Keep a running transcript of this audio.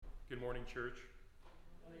morning, church.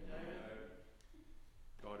 Amen.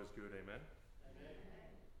 God is good, amen. Amen.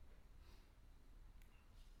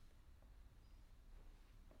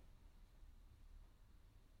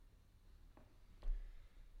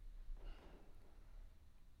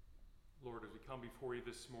 Lord, as we come before you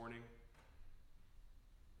this morning,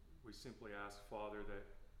 we simply ask, Father, that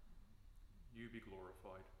you be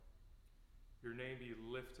glorified, your name be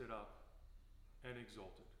lifted up and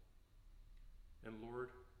exalted. And Lord,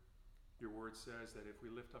 your word says that if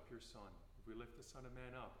we lift up your Son, if we lift the Son of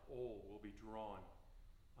Man up, all will be drawn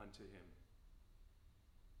unto him.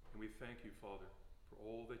 And we thank you, Father, for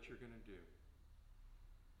all that you're going to do.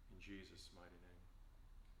 In Jesus' mighty name.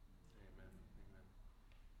 Amen. Amen.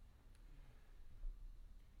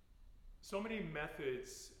 So many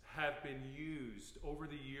methods have been used over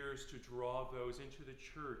the years to draw those into the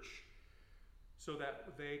church so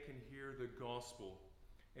that they can hear the gospel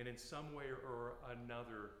and in some way or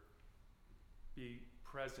another be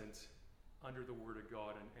present under the Word of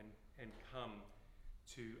God and come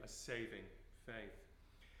to a saving faith.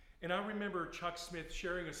 And I remember Chuck Smith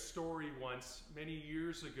sharing a story once, many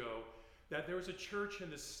years ago, that there was a church in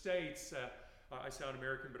the States. I sound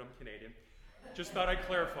American, but I'm Canadian. Just thought I'd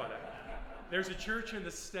clarify that. There's a church in the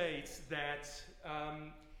States that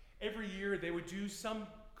every year they would do some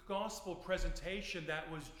gospel presentation that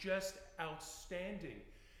was just outstanding.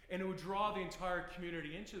 And it would draw the entire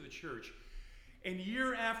community into the church. And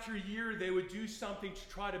year after year, they would do something to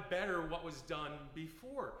try to better what was done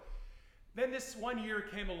before. Then this one year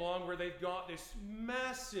came along where they've got this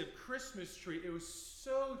massive Christmas tree. It was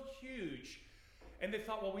so huge. And they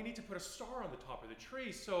thought, well, we need to put a star on the top of the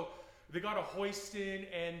tree. So they got a hoist in,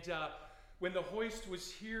 and when the hoist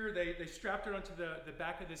was here, they strapped it onto the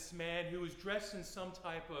back of this man who was dressed in some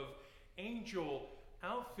type of angel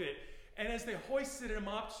outfit. And as they hoisted him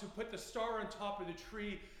up to put the star on top of the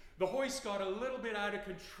tree, the hoist got a little bit out of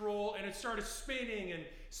control, and it started spinning and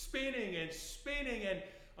spinning and spinning. And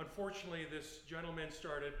unfortunately, this gentleman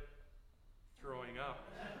started throwing up.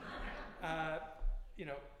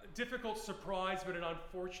 Difficult surprise, but an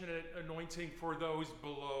unfortunate anointing for those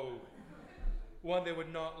below. One they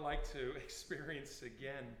would not like to experience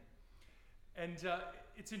again. And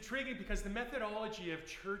it's intriguing because the methodology of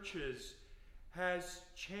churches has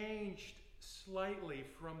changed slightly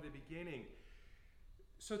from the beginning.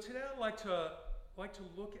 So today I'd like to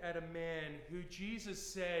look at a man who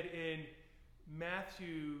Jesus said in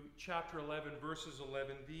Matthew chapter 11, verses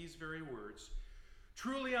 11, these very words: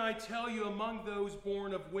 "Truly I tell you, among those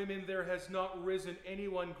born of women there has not risen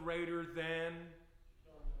anyone greater than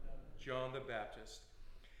John the Baptist.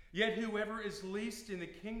 Yet whoever is least in the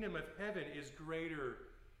kingdom of heaven is greater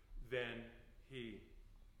than he."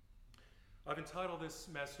 I've entitled this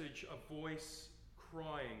message, "A Voice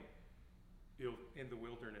Crying in the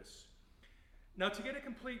Wilderness." Now, to get a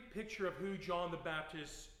complete picture of who John the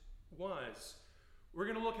Baptist was, we're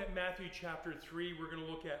going to look at Matthew chapter 3, we're going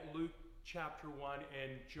to look at Luke chapter 1,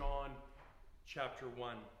 and John chapter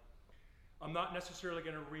 1. I'm not necessarily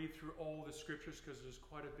going to read through all the scriptures because there's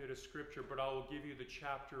quite a bit of scripture, but I will give you the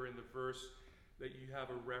chapter and the verse that you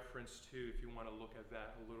have a reference to if you want to look at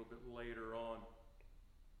that a little bit later on.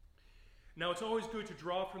 Now, it's always good to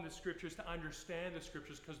draw from the scriptures to understand the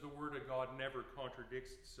scriptures because the Word of God never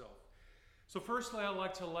contradicts itself. So firstly, I'd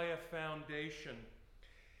like to lay a foundation.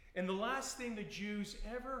 And the last thing the Jews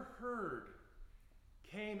ever heard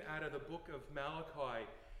came out of the book of Malachi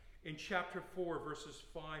in chapter 4, verses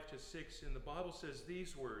 5 to 6. And the Bible says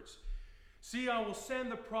these words: "See, I will send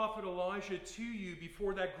the prophet Elijah to you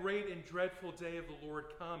before that great and dreadful day of the Lord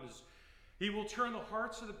comes. He will turn the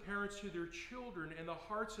hearts of the parents to their children and the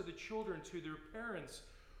hearts of the children to their parents,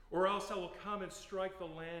 or else I will come and strike the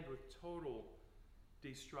land with total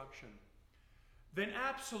destruction." Then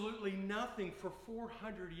absolutely nothing for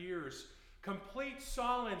 400 years. Complete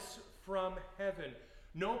silence from heaven.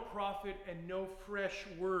 No prophet and no fresh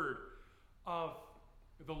word of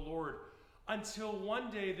the Lord. Until one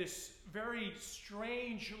day this very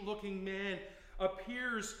strange looking man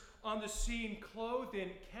appears on the scene clothed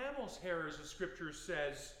in camel's hair, as the scripture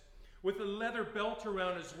says, with a leather belt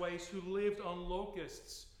around his waist, who lived on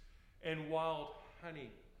locusts and wild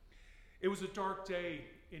honey. It was a dark day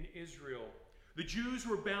in Israel. The Jews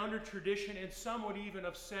were bound in tradition, and some would even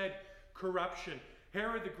have said corruption.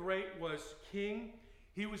 Herod the Great was king.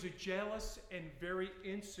 He was a jealous and very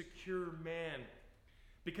insecure man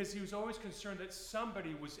because he was always concerned that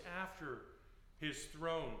somebody was after his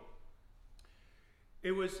throne.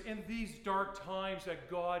 It was in these dark times that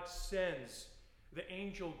God sends the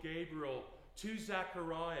angel Gabriel to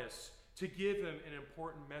Zacharias to give him an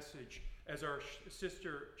important message as our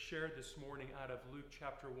sister shared this morning out of Luke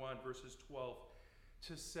chapter 1, verses 12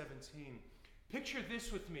 to 17. Picture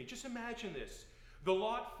this with me. Just imagine this. The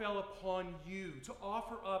lot fell upon you to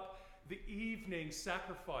offer up the evening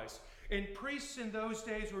sacrifice. And priests in those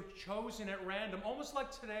days were chosen at random, almost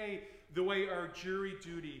like today, the way our jury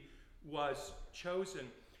duty was chosen.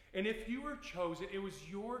 And if you were chosen, it was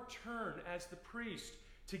your turn as the priest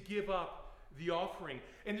to give up the offering.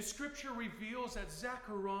 And the scripture reveals that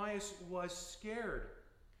Zacharias was scared.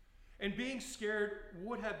 And being scared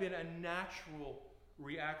would have been a natural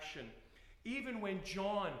reaction. Even when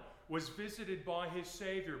John was visited by his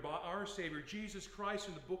Savior, by our Savior, Jesus Christ,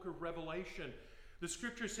 in the book of Revelation, the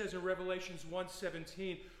scripture says in Revelations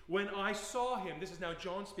 1:17, when I saw him, this is now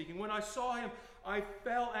John speaking, when I saw him, I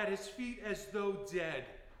fell at his feet as though dead.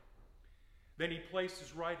 Then he placed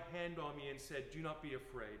his right hand on me and said, do not be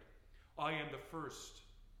afraid. I am the first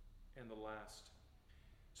and the last.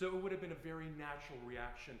 So it would have been a very natural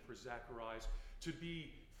reaction for Zacharias to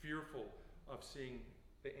be fearful of seeing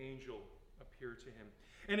the angel appear to him.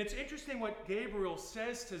 And it's interesting what Gabriel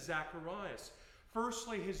says to Zacharias.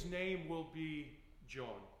 Firstly, his name will be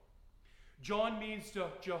John. John means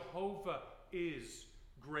Jehovah is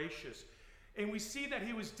gracious. And we see that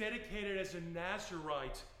he was dedicated as a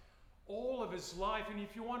Nazirite all of his life. And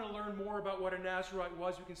if you want to learn more about what a Nazirite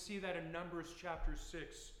was, you can see that in Numbers chapter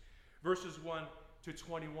 6, verses 1 to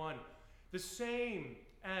 21. The same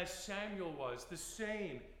as Samuel was, the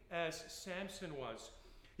same as Samson was.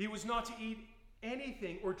 He was not to eat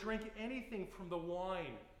anything or drink anything from the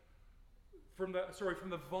wine, from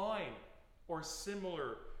the vine or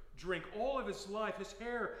similar drink. All of his life, his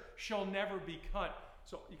hair shall never be cut.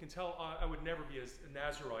 So you can tell I would never be a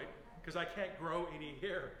Nazirite because I can't grow any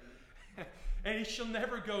hair. And he shall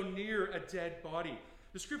never go near a dead body.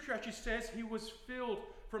 The scripture actually says he was filled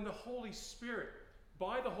from the Holy Spirit,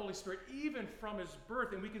 by the Holy Spirit, even from his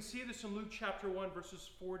birth. And we can see this in Luke chapter 1, verses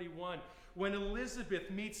 41, when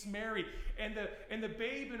Elizabeth meets Mary, and the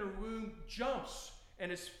babe in her womb jumps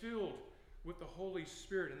and is filled with the Holy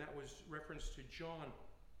Spirit. And that was reference to John.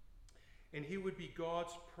 And he would be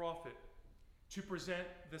God's prophet to present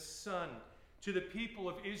the Son to the people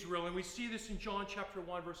of Israel. And we see this in John chapter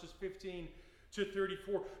 1, verses 15 to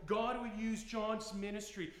 34. God would use John's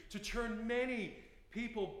ministry to turn many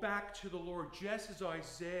people back to the Lord, just as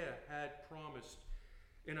Isaiah had promised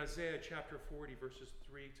in Isaiah chapter 40, verses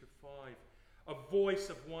 3 to 5. A voice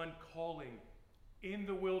of one calling in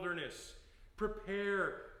the wilderness,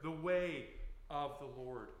 prepare the way of the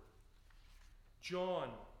Lord. John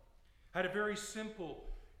had a very simple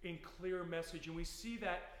and clear message, and we see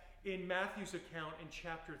that in Matthew's account in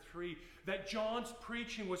chapter 3, that John's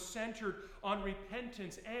preaching was centered on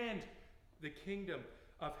repentance and the kingdom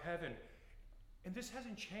of heaven. And this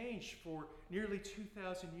hasn't changed for nearly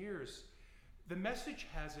 2,000 years. The message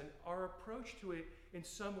hasn't. Our approach to it in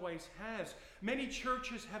some ways has. Many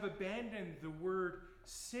churches have abandoned the word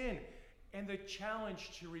sin and the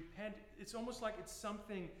challenge to repent. It's almost like it's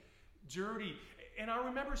something dirty. And I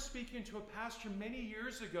remember speaking to a pastor many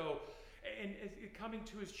years ago and coming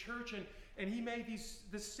to his church, and he made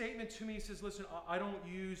this statement to me. He says, listen, I don't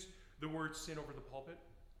use the word sin over the pulpit.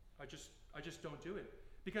 I just don't do it.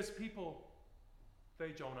 Because people,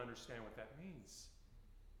 they don't understand what that means.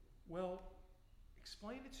 Well,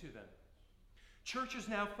 explain it to them. Churches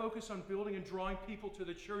now focus on building and drawing people to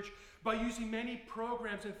the church by using many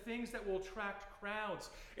programs and things that will attract crowds.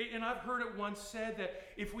 And I've heard it once said that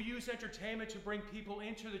if we use entertainment to bring people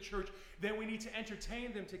into the church, then we need to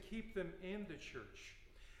entertain them to keep them in the church.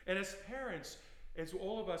 And as parents, as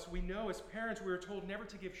all of us, we know as parents, we are told never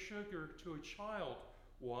to give sugar to a child.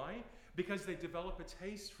 Why? Because they develop a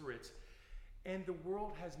taste for it. And the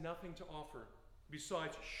world has nothing to offer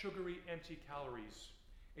besides sugary, empty calories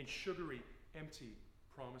and sugary, empty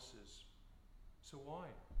promises. So why?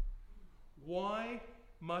 Why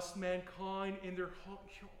must mankind, in their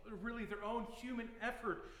own human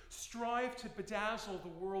effort, strive to bedazzle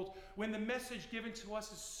the world when the message given to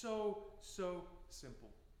us is so simple?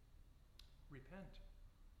 Repent.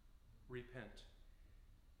 Repent.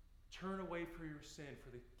 Turn away from your sin, for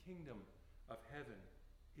the kingdom of heaven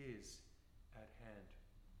is at hand.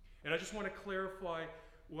 And I just want to clarify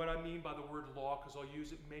what I mean by the word law, because I'll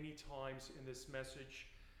use it many times in this message.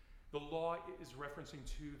 The law is referencing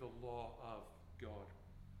to the law of God.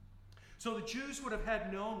 So the Jews would have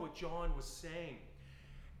had known what John was saying,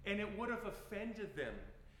 and it would have offended them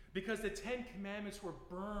because the 10 Commandments were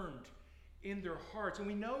burned in their hearts. And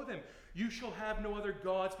we know them. You shall have no other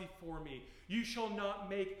gods before me. You shall not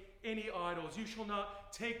make any idols. You shall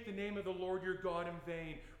not take the name of the Lord your God in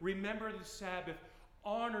vain. Remember the Sabbath.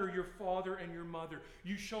 Honor your father and your mother.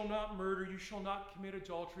 You shall not murder. You shall not commit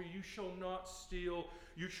adultery. You shall not steal.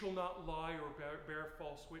 You shall not lie or bear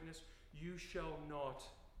false witness. You shall not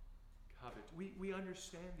covet. We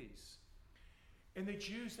understand these. And the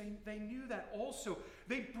Jews, they knew that also.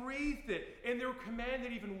 They breathed it, and they were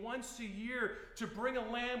commanded even once a year to bring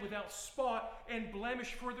a lamb without spot and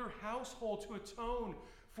blemish for their household to atone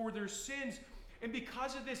for their sins. And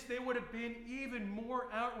because of this, they would have been even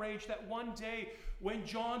more outraged that one day when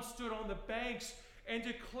John stood on the banks and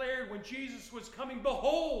declared when Jesus was coming,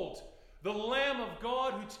 "Behold, the Lamb of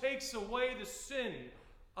God who takes away the sin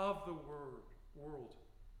of the world."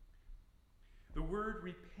 The word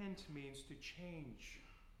repent means to change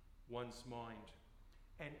one's mind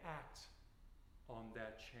and act on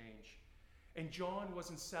that change. And John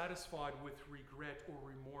wasn't satisfied with regret or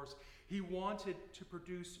remorse. He wanted to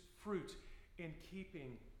produce fruit in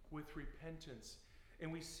keeping with repentance.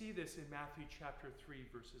 And we see this in Matthew chapter 3,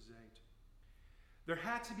 verses 8. There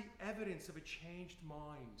had to be evidence of a changed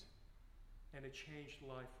mind and a changed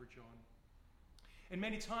life for John. And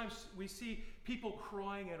many times we see people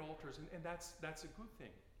crying at altars, and that's a good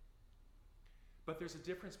thing. But there's a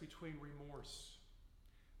difference between remorse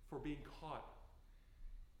for being caught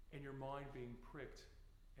and your mind being pricked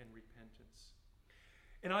and repentance.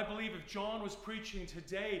 And I believe if John was preaching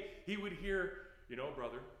today, he would hear,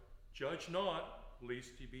 brother, judge not,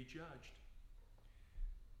 lest ye be judged.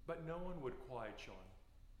 But no one would quiet John.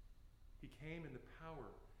 He came in the power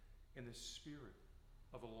and the spirit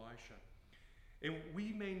of Elisha. And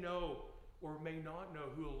we may know or may not know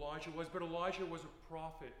who Elijah was, but Elijah was a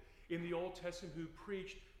prophet in the Old Testament who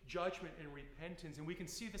preached judgment and repentance. And we can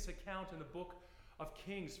see this account in the book of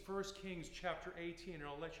Kings, 1 Kings chapter 18, and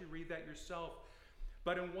I'll let you read that yourself.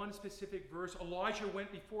 But in one specific verse, Elijah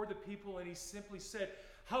went before the people and he simply said,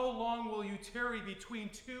 "How long will you tarry between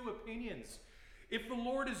two opinions? If the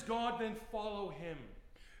Lord is God, then follow him.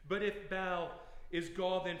 But if Baal is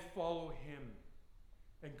God, then follow him."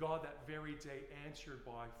 And God that very day answered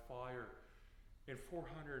by fire, and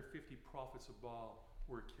 450 prophets of Baal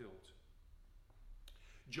were killed.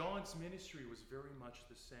 John's ministry was very much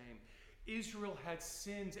the same. Israel had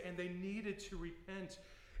sinned and they needed to repent.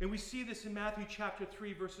 And we see this in Matthew chapter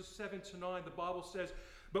 3, verses 7 to 9. The Bible says,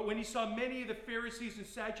 "But when he saw many of the Pharisees and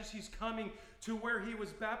Sadducees coming to where he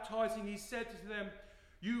was baptizing, he said to them,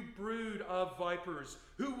 'You brood of vipers,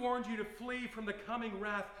 who warned you to flee from the coming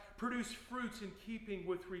wrath? Produce fruits in keeping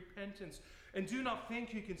with repentance. And do not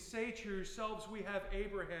think you can say to yourselves, we have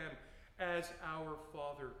Abraham as our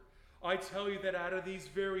father. I tell you that out of these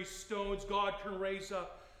very stones God can raise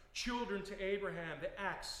up children to Abraham. The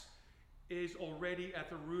axe is already at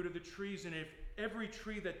the root of the trees, and if every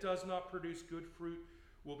tree that does not produce good fruit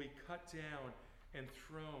will be cut down and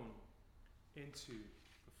thrown into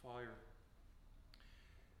the fire.'"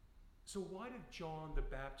 So why did John the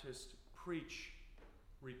Baptist preach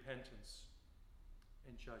repentance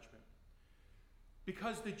and judgment?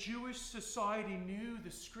 Because the Jewish society knew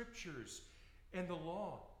the scriptures and the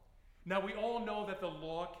law. Now we all know that the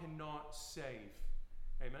law cannot save.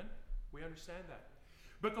 Amen? We understand that.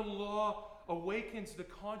 But the law awakens the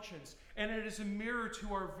conscience, and it is a mirror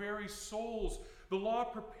to our very souls. The law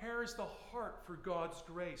prepares the heart for God's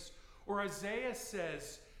grace. Or Isaiah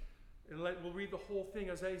says, and we'll read the whole thing.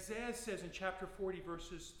 As Isaiah says in chapter 40,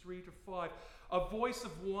 verses 3 to 5, "A voice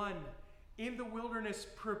of one in the wilderness,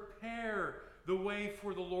 prepare the way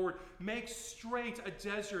for the Lord. Make straight a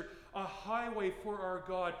desert, a highway for our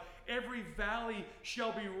God. Every valley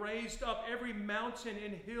shall be raised up, every mountain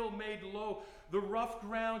and hill made low. The rough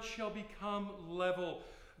ground shall become level.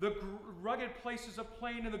 The rugged places a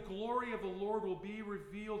plain, and the glory of the Lord will be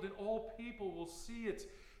revealed, and all people will see it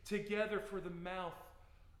together, for the mouth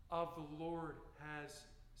of the Lord has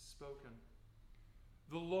spoken."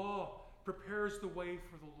 The law prepares the way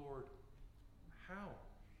for the Lord. How?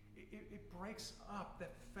 It breaks up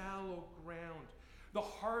that fallow ground, the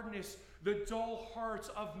hardness, the dull hearts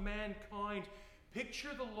of mankind.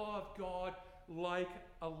 Picture the law of God like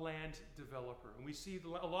a land developer. And we see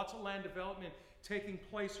lots of land development taking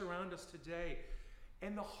place around us today.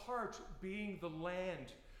 And the heart being the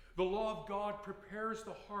land. The law of God prepares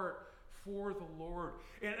the heart for the Lord.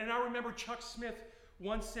 And I remember Chuck Smith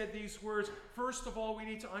once said these words: "First of all, we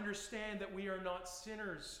need to understand that we are not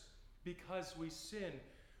sinners because we sin.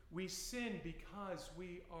 We sin because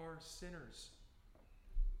we are sinners."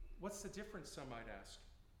 What's the difference, some might ask?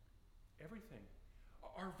 Everything.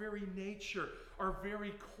 Our very nature, our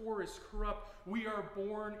very core is corrupt. We are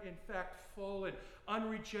born, in fact, fallen,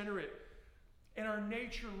 unregenerate. And our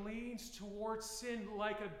nature leans towards sin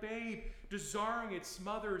like a babe desiring its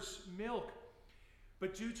mother's milk.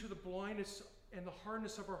 But due to the blindness and the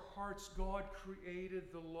hardness of our hearts, God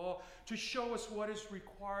created the law to show us what is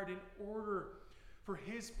required in order for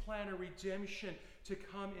His plan of redemption to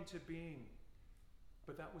come into being.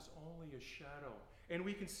 But that was only a shadow. And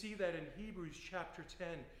we can see that in Hebrews chapter 10,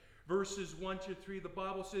 verses 1 to 3. The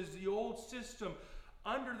Bible says the old system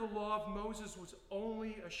under the law of Moses was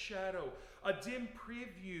only a shadow, a dim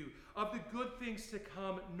preview of the good things to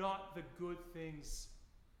come, not the good things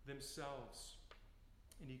themselves.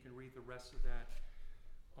 And you can read the rest of that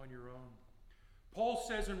on your own. Paul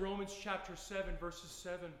says in Romans chapter 7, verses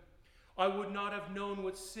 7, I would not have known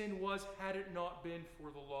what sin was had it not been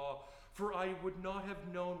for the law. For I would not have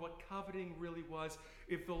known what coveting really was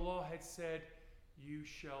if the law had said, you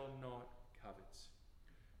shall not covet.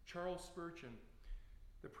 Charles Spurgeon,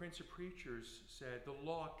 the Prince of Preachers, said, the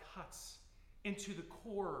law cuts into the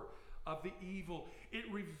core of the evil. It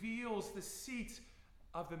reveals the seat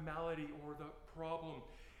of the malady or the problem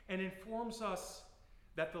and informs us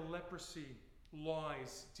that the leprosy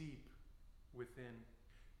lies deep within.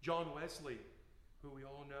 John Wesley, who we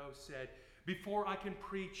all know, said, before I can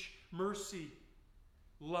preach mercy,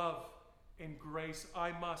 love, and grace,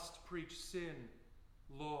 I must preach sin,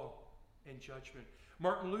 law, and judgment.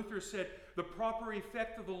 Martin Luther said, the proper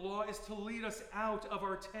effect of the law is to lead us out of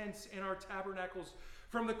our tents and our tabernacles,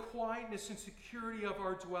 from the quietness and security of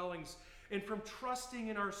our dwellings, and from trusting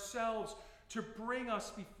in ourselves to bring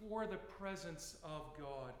us before the presence of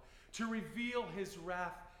God, to reveal His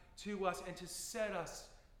wrath to us, and to set us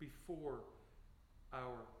before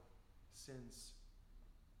our sins.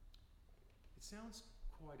 It sounds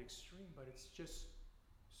quite extreme, but it's just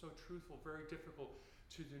so truthful, very difficult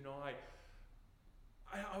to deny.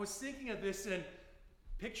 I was thinking of this and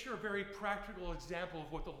picture a very practical example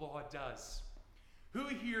of what the law does. Who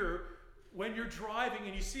here, when you're driving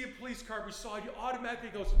and you see a police car beside you, automatically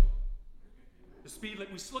goes, the speed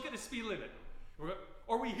limit. We look at the speed limit.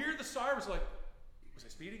 Or we hear the sirens like, was I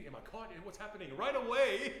speeding? Am I caught? What's happening? Right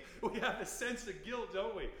away, we have this sense of guilt,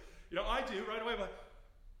 don't we? You know, I do right away.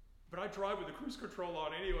 But I drive with the cruise control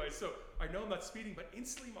on anyway, so I know I'm not speeding, but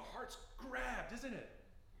instantly my heart's grabbed, isn't it?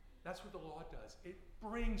 That's what the law does. It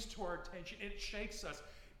brings to our attention. It shakes us.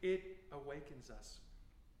 It awakens us.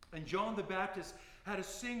 And John the Baptist had a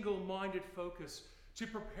single-minded focus to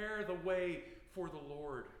prepare the way for the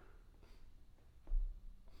Lord.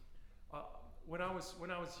 When I was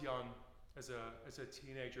young, as a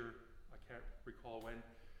teenager, I can't recall when,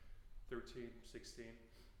 13, 16,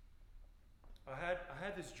 I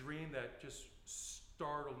had this dream that just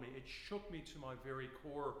startled me. It shook me to my very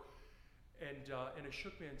core. And it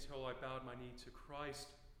shook me until I bowed my knee to Christ.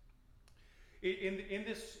 In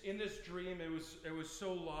this dream, it was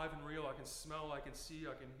so live and real. I can smell, I can see,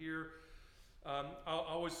 I can hear.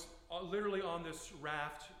 I was literally on this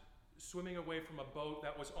raft, swimming away from a boat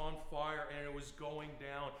that was on fire, and it was going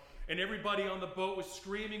down. And everybody on the boat was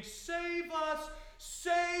screaming, "Save us!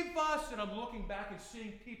 Save us!" And I'm looking back and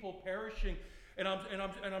seeing people perishing. And I'm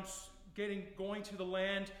going to the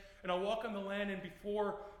land. And I walk on the land, and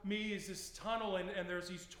before me is this tunnel, and there's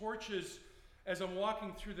these torches. As I'm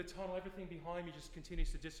walking through the tunnel, everything behind me just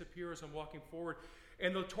continues to disappear as I'm walking forward.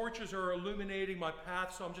 And the torches are illuminating my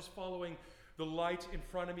path, so I'm just following the light in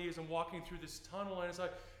front of me as I'm walking through this tunnel. And as I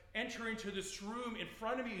enter into this room, in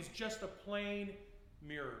front of me is just a plain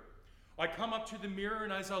mirror. I come up to the mirror,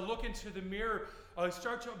 and as I look into the mirror, I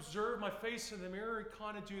start to observe my face in the mirror and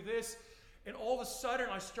kind of do this. And all of a sudden,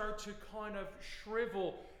 I start to kind of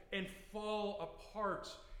shrivel and fall apart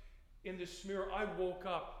in this mirror. I woke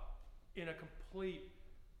up in a complete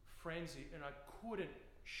frenzy, and I couldn't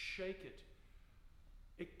shake it.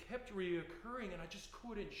 It kept reoccurring, and I just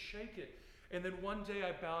couldn't shake it. And then one day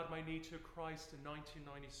I bowed my knee to Christ in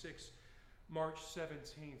 1996, March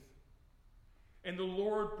 17th. And the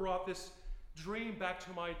Lord brought this dream back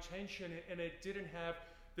to my attention, and it didn't have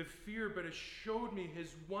the fear, but it showed me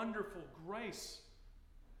His wonderful grace.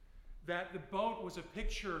 That the boat was a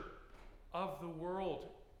picture of the world,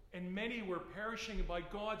 and many were perishing. And by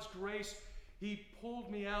God's grace, He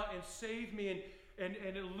pulled me out and saved me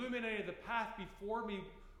and illuminated the path before me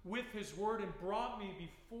with His word and brought me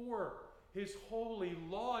before His holy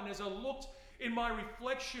law. And as I looked in my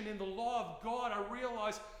reflection in the law of God, I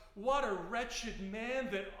realized what a wretched man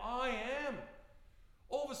that I am.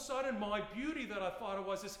 All of a sudden, my beauty that I thought it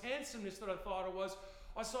was, this handsomeness that I thought it was,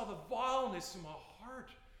 I saw the vileness in my heart.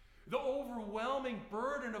 The overwhelming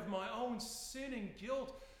burden of my own sin and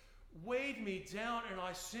guilt weighed me down, and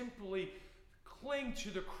I simply clung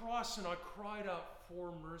to the cross and I cried out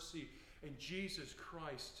for mercy. And Jesus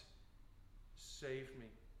Christ saved me.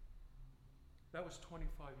 That was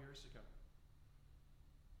 25 years ago.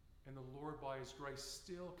 And the Lord, by His grace,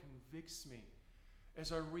 still convicts me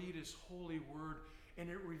as I read his holy word, and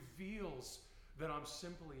it reveals that I'm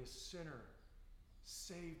simply a sinner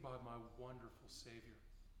saved by my wonderful Savior.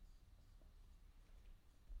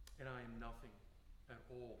 And I am nothing at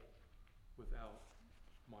all without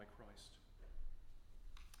my Christ.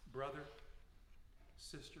 Brother,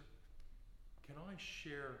 sister, can I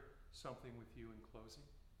share something with you in closing?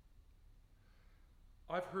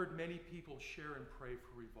 I've heard many people share and pray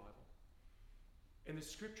for revival. And the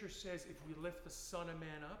scripture says if we lift the Son of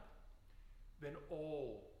Man up, then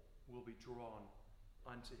all will be drawn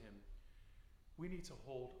unto him. We need to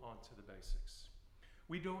hold on to the basics.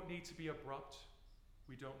 We don't need to be abrupt.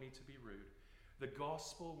 We don't need to be rude. The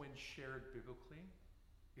gospel, when shared biblically,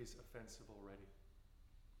 is offensive already.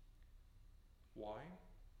 Why?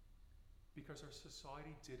 Because our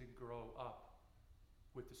society didn't grow up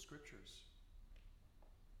with the scriptures.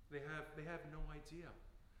 They have no idea.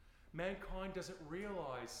 Mankind doesn't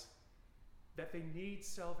realize that they need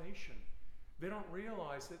salvation. They don't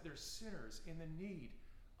realize that they're sinners in the need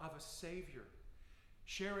of a Savior.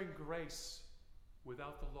 Sharing grace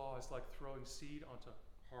without the law is like throwing seed onto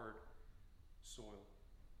hard soil.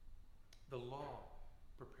 The law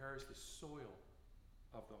prepares the soil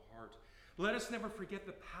of the heart. Let us never forget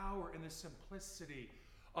the power and the simplicity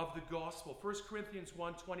of the gospel. 1 Corinthians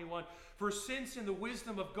 1:21, for since in the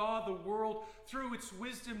wisdom of God the world through its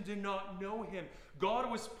wisdom did not know him, God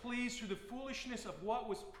was pleased through the foolishness of what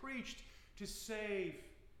was preached to save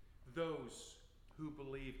those who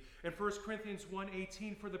believe. And 1 Corinthians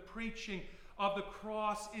 1:18, for the preaching of the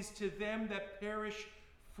cross is to them that perish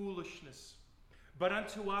foolishness, but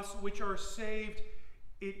unto us which are saved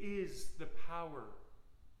it is the power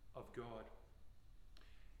of God.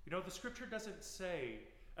 You know, the scripture doesn't say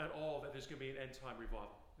at all that there's going to be an end-time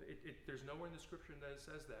revival. There's nowhere in the scripture that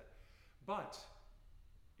says that. But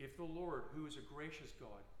if the Lord, who is a gracious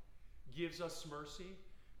God, gives us mercy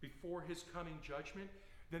before his coming judgment,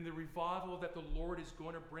 then the revival that the Lord is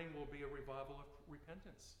going to bring will be a revival of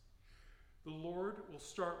repentance. The Lord will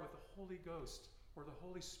start with the Holy Ghost or the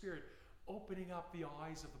Holy Spirit opening up the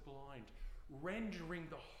eyes of the blind, rendering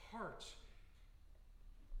the heart.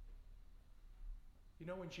 You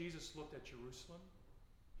know, when Jesus looked at Jerusalem,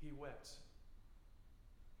 he wept.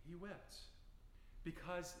 He wept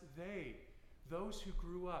because those who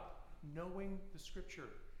grew up knowing the scripture,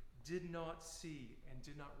 did not see and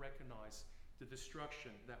did not recognize the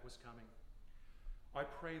destruction that was coming. I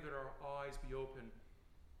pray that our eyes be open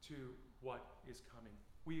to what is coming.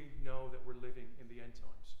 We know that we're living in the end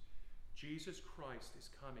times. Jesus Christ is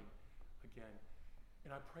coming again.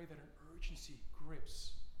 And I pray that an urgency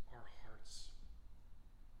grips our hearts.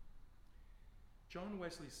 John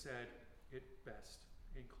Wesley said it best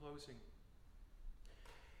in closing.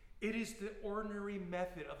 It is the ordinary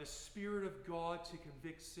method of the Spirit of God to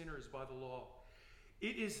convict sinners by the law.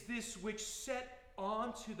 It is this which set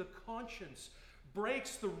onto the conscience,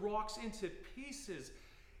 breaks the rocks into pieces.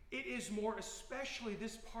 It is more especially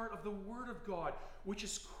this part of the Word of God, which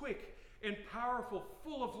is quick and powerful,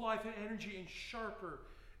 full of life and energy, and sharper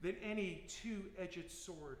than any two-edged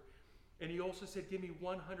sword. And he also said, give me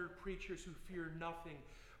 100 preachers who fear nothing,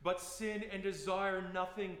 but sin, and desire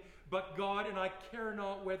nothing but God, and I care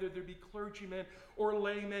not whether there be clergymen or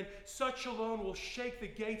laymen. Such alone will shake the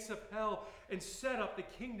gates of hell and set up the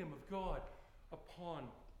kingdom of God upon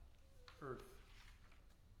earth.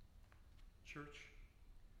 Church,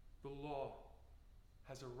 the law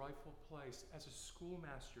has a rightful place as a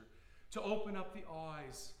schoolmaster to open up the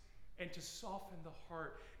eyes and to soften the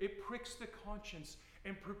heart. It pricks the conscience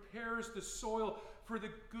and prepares the soil for the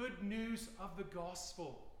good news of the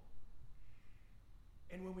gospel.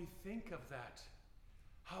 And when we think of that,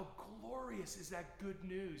 how glorious is that good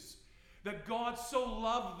news? That God so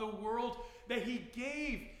loved the world that he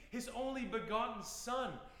gave his only begotten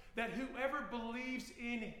Son, that whoever believes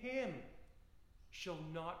in him shall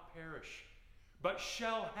not perish, but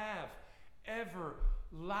shall have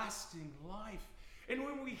everlasting life. And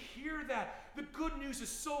when we hear that, the good news is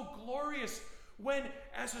so glorious when,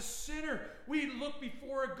 as a sinner, we look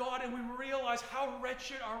before a God and we realize how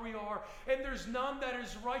wretched we are, and there's none that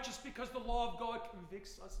is righteous because the law of God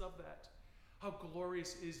convicts us of that. How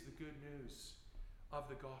glorious is the good news of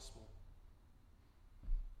the gospel.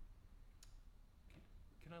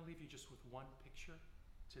 Can I leave you just with one picture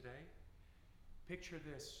today? Picture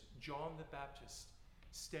this, John the Baptist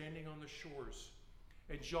standing on the shores.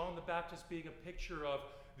 And John the Baptist being a picture of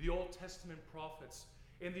the Old Testament prophets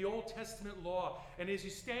in the Old Testament law. And as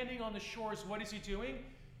he's standing on the shores, what is he doing?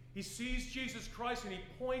 He sees Jesus Christ and he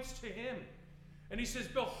points to him. And he says,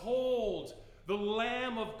 behold, the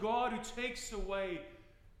Lamb of God who takes away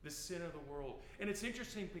the sin of the world. And it's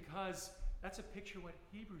interesting because That's a picture of what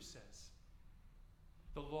Hebrews says.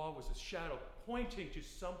 The law was a shadow pointing to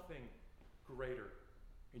something greater.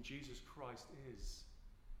 And Jesus Christ is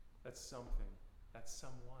that something, that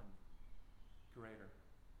someone greater.